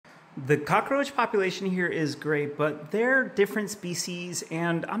The cockroach population here is great, but they're different species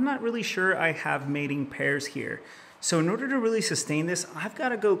and I'm not really sure I have mating pairs here. So in order to really sustain this, I've got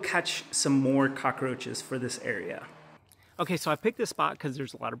to go catch some more cockroaches for this area. Okay, so I picked this spot because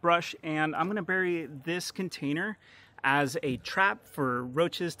there's a lot of brush, and I'm gonna bury this container as a trap for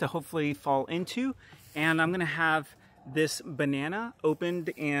roaches to hopefully fall into. And I'm gonna have this banana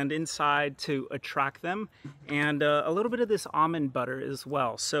opened and inside to attract them, and a little bit of this almond butter as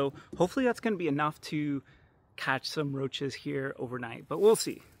well. So hopefully that's gonna be enough to catch some roaches here overnight, but we'll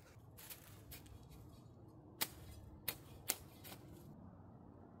see.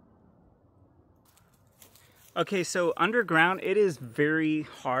 Okay, so underground, it is very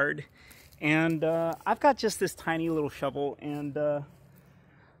hard, and I've got just this tiny little shovel, and I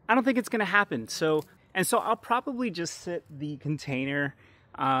don't think it's gonna happen. So I'll probably just sit the container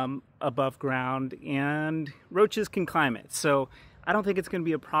above ground, and roaches can climb it. So I don't think it's gonna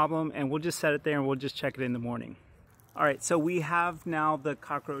be a problem, and we'll just set it there and we'll just check it in the morning. All right, so we have now the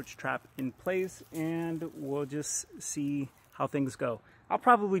cockroach trap in place, and we'll just see how things go. I'll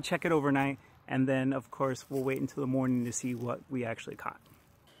probably check it overnight, and then of course we'll wait until the morning to see what we actually caught.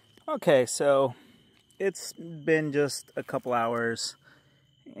 Okay, so it's been just a couple hours,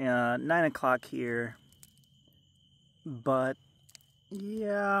 9 o'clock here, but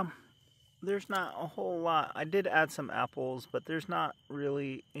yeah, there's not a whole lot. I did add some apples, but there's not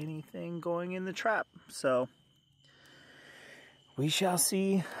really anything going in the trap, so we shall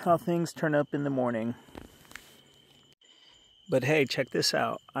see how things turn up in the morning. But hey, check this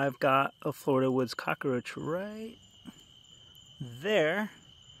out. I've got a Florida woods cockroach right there.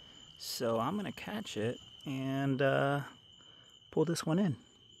 So I'm gonna catch it and pull this one in.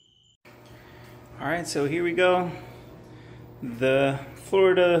 All right, so here we go. The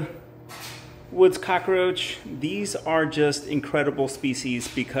Florida woods cockroach. These are just incredible species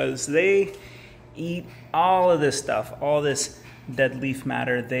because they eat all of this stuff, all this dead leaf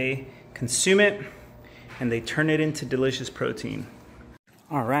matter. They consume it and they turn it into delicious protein.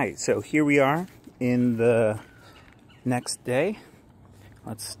 All right, so here we are in the next day.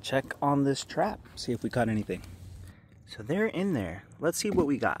 Let's check on this trap, see if we caught anything. So they're in there. Let's see what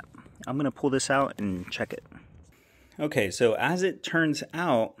we got. I'm gonna pull this out and check it. Okay, so as it turns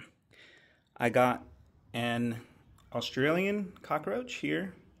out, I got an Australian cockroach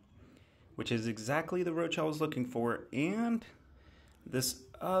here, which is exactly the roach I was looking for, and this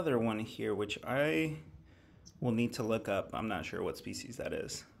other one here, which I will need to look up. I'm not sure what species that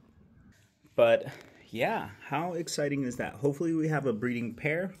is. But yeah, how exciting is that? Hopefully we have a breeding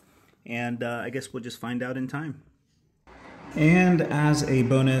pair, and I guess we'll just find out in time. And as a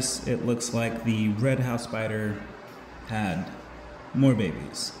bonus, it looks like the red house spider had more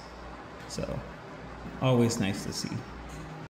babies. So always nice to see.